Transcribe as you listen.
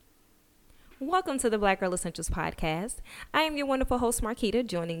Welcome to the Black Girl Essentials podcast. I am your wonderful host, Marquita,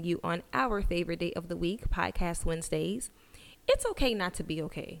 joining you on our favorite day of the week, Podcast Wednesdays. It's okay not to be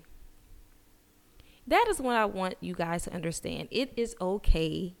okay. That is what I want you guys to understand. It is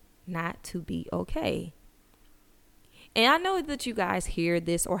okay not to be okay. And I know that you guys hear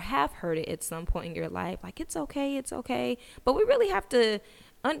this or have heard it at some point in your life, like it's okay. But we really have to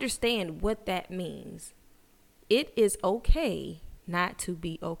understand what that means. It is okay not to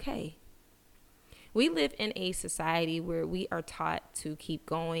be okay. We live in a society where we are taught to keep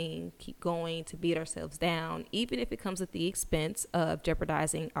going, to beat ourselves down, even if it comes at the expense of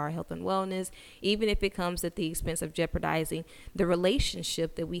jeopardizing our health and wellness, even if it comes at the expense of jeopardizing the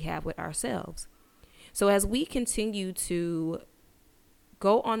relationship that we have with ourselves. So as we continue to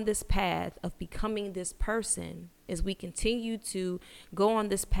go on this path of becoming this person, as we continue to go on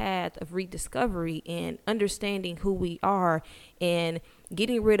this path of rediscovery and understanding who we are and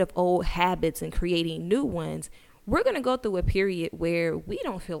getting rid of old habits and creating new ones, we're going to go through a period where we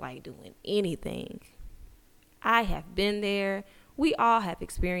don't feel like doing anything. I have been there. We all have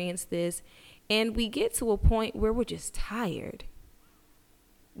experienced this. And we get to a point where we're just tired.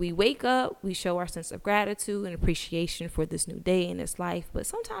 We wake up, we show our sense of gratitude and appreciation for this new day in this life, but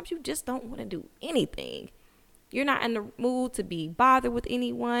sometimes you just don't want to do anything. You're not in the mood to be bothered with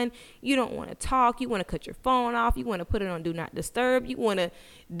anyone. You don't want to talk. You want to cut your phone off. You want to put it on Do Not Disturb. You want to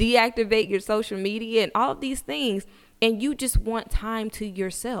deactivate your social media and all of these things. And you just want time to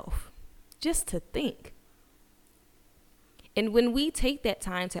yourself, just to think. And when we take that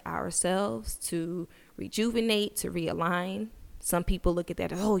time to ourselves to rejuvenate, to realign, some people look at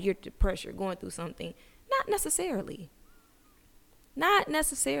that, oh, you're depressed, you're going through something. Not necessarily. Not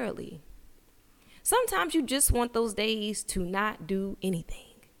necessarily. Sometimes you just want those days to not do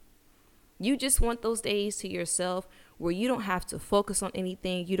anything. You just want those days to yourself where you don't have to focus on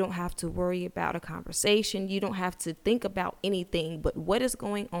anything. You don't have to worry about a conversation. You don't have to think about anything but what is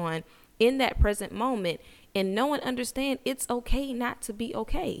going on in that present moment, and know and understand it's okay not to be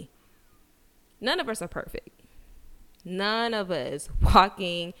okay. None of us are perfect. None of us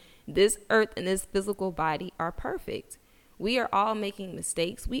walking this earth and this physical body are perfect. We are all making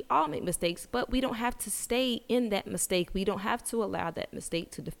mistakes. We all make mistakes, but we don't have to stay in that mistake. We don't have to allow that mistake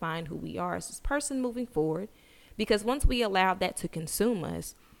to define who we are as this person moving forward, because once we allow that to consume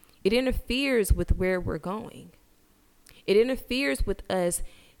us, it interferes with where we're going. It interferes with us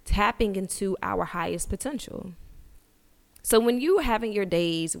tapping into our highest potential. So when you're having your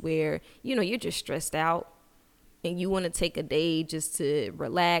days where, you're just stressed out, and you want to take a day just to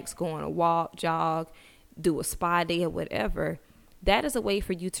relax, go on a walk, jog, do a spa day or whatever, that is a way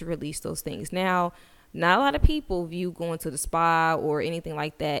for you to release those things. Now, not a lot of people view going to the spa or anything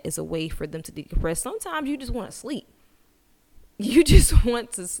like that as a way for them to decompress. Sometimes you just want to sleep. You just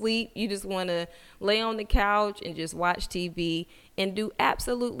want to sleep. You just want to lay on the couch and just watch TV and do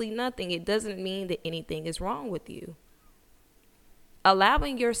absolutely nothing. It doesn't mean that anything is wrong with you.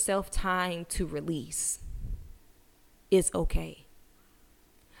 Allowing yourself time to release is okay.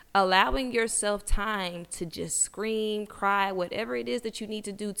 Allowing yourself time to just scream, cry, whatever it is that you need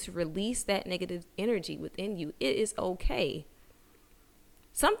to do to release that negative energy within you, it is okay.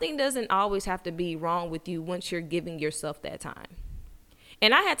 Something doesn't always have to be wrong with you once you're giving yourself that time.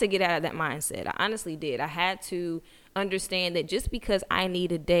 And I had to get out of that mindset. I honestly did. I had to understand that just because I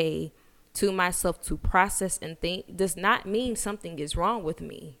need a day to myself to process and think does not mean something is wrong with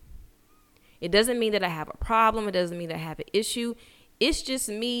me. It doesn't mean that I have a problem. It doesn't mean that I have an issue. It's just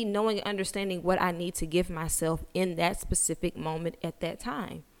me knowing and understanding what I need to give myself in that specific moment at that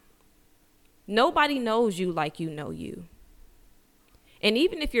time. Nobody knows you like you know you. And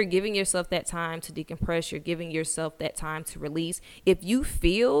even if you're giving yourself that time to decompress, you're giving yourself that time to release. If you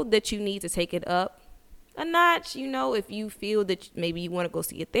feel that you need to take it up a notch, if you feel that maybe you want to go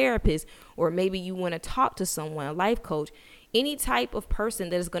see a therapist, or maybe you want to talk to someone, a life coach, any type of person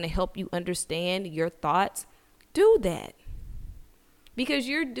that is going to help you understand your thoughts, do that. Because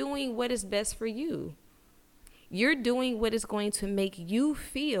you're doing what is best for you. You're doing what is going to make you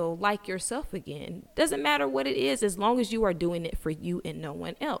feel like yourself again. Doesn't matter what it is, as long as you are doing it for you and no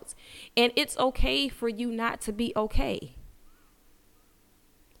one else. And it's okay for you not to be okay.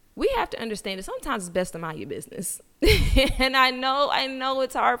 We have to understand that sometimes it's best to mind your business. And I know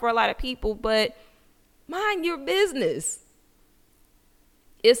it's hard for a lot of people, but mind your business.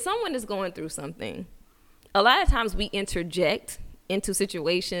 If someone is going through something, a lot of times we interject into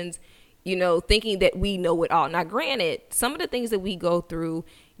situations, thinking that we know it all. Now, granted, some of the things that we go through,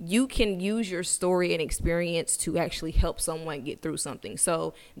 you can use your story and experience to actually help someone get through something.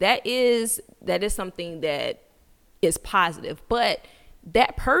 So that is something that is positive. But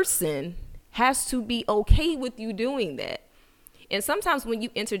that person has to be okay with you doing that. And sometimes when you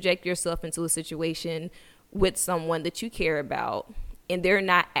interject yourself into a situation with someone that you care about and they're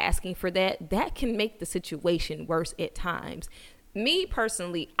not asking for that, that can make the situation worse at times. Me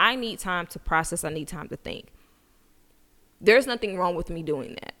personally, I need time to process. I need time to think. There's nothing wrong with me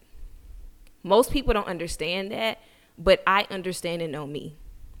doing that. Most people don't understand that, but I understand and know me.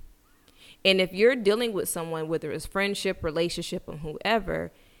 And if you're dealing with someone, whether it's friendship, relationship, or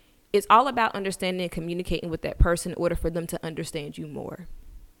whoever, it's all about understanding and communicating with that person in order for them to understand you more.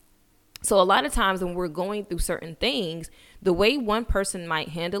 So a lot of times when we're going through certain things, the way one person might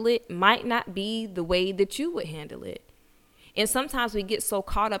handle it might not be the way that you would handle it. And sometimes we get so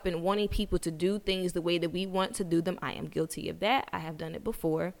caught up in wanting people to do things the way that we want to do them. I am guilty of that. I have done it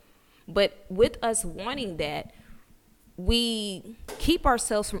before. But with us wanting that, we keep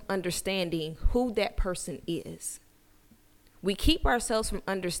ourselves from understanding who that person is. We keep ourselves from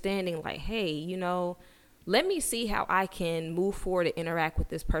understanding like, hey, let me see how I can move forward and interact with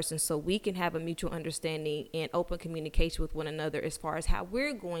this person so we can have a mutual understanding and open communication with one another as far as how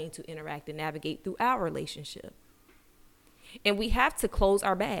we're going to interact and navigate through our relationship. And we have to close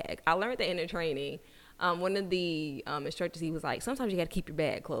our bag. I learned that in the training. One of the instructors, he was like, sometimes you got to keep your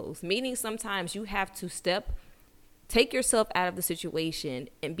bag closed, meaning sometimes you have to take yourself out of the situation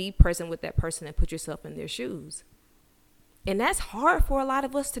and be present with that person and put yourself in their shoes. And that's hard for a lot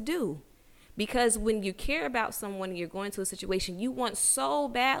of us to do, because when you care about someone and you're going to a situation, you want so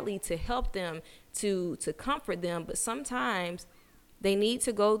badly to help them, to comfort them. But sometimes they need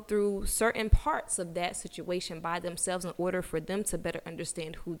to go through certain parts of that situation by themselves in order for them to better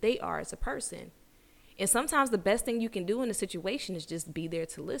understand who they are as a person. And sometimes the best thing you can do in a situation is just be there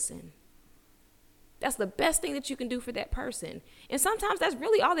to listen. That's the best thing that you can do for that person. And sometimes that's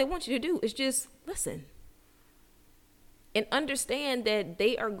really all they want you to do is just listen. And understand that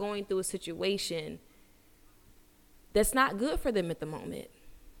they are going through a situation that's not good for them at the moment.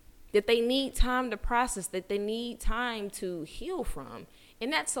 That they need time to process, that they need time to heal from.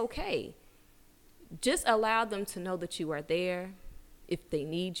 And that's okay. Just allow them to know that you are there. If they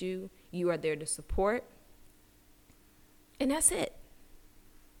need you, you are there to support. And that's it.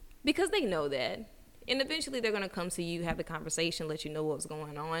 Because they know that. And eventually they're going to come to you, have the conversation, let you know what's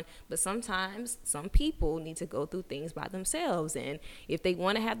going on. But sometimes some people need to go through things by themselves. And if they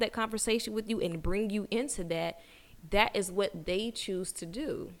want to have that conversation with you and bring you into that, that is what they choose to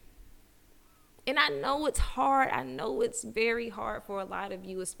do. And I know it's hard. I know it's very hard for a lot of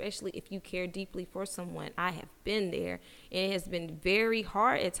you, especially if you care deeply for someone. I have been there. And it has been very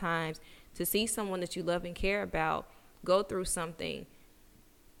hard at times to see someone that you love and care about go through something.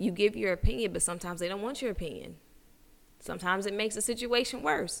 You give your opinion, but sometimes they don't want your opinion. Sometimes it makes the situation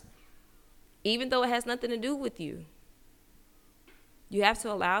worse, even though it has nothing to do with you. You have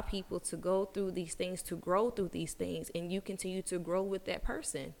to allow people to go through these things, to grow through these things, and you continue to grow with that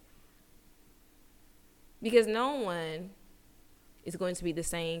person. Because no one is going to be the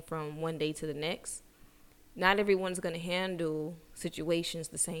same from one day to the next. Not everyone's going to handle situations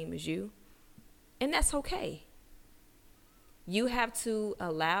the same as you, and that's okay. You have to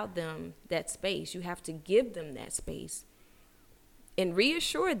allow them that space. You have to give them that space and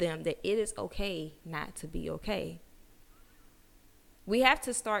reassure them that it is okay not to be okay. We have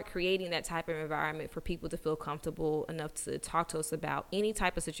to start creating that type of environment for people to feel comfortable enough to talk to us about any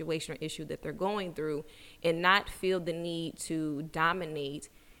type of situation or issue that they're going through and not feel the need to dominate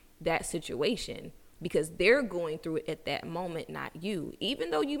that situation because they're going through it at that moment, not you.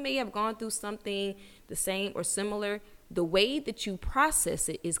 Even though you may have gone through something the same or similar, the way that you process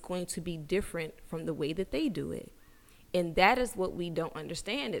it is going to be different from the way that they do it. And that is what we don't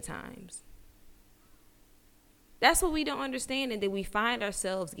understand at times. That's what we don't understand, and then we find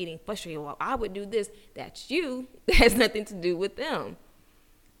ourselves getting frustrated. Well, I would do this. That's you. That has nothing to do with them.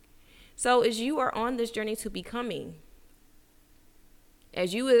 So as you are on this journey to becoming,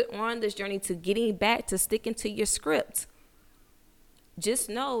 as you are on this journey to getting back to sticking to your script, just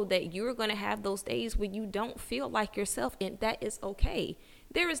know that you're going to have those days where you don't feel like yourself, and that is okay.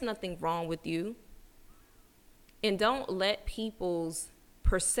 There is nothing wrong with you. And don't let people's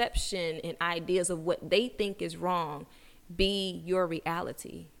perception and ideas of what they think is wrong be your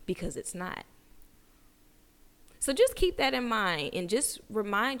reality, because it's not. So just keep that in mind and just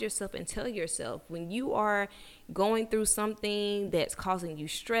remind yourself and tell yourself when you are going through something that's causing you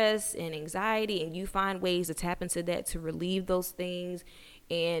stress and anxiety and you find ways to tap into that to relieve those things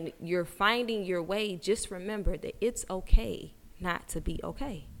and you're finding your way, just remember that it's okay not to be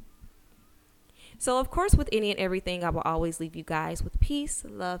okay. So, of course, with any and everything, I will always leave you guys with peace,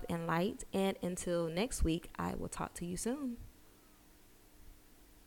 love, and light. And until next week, I will talk to you soon.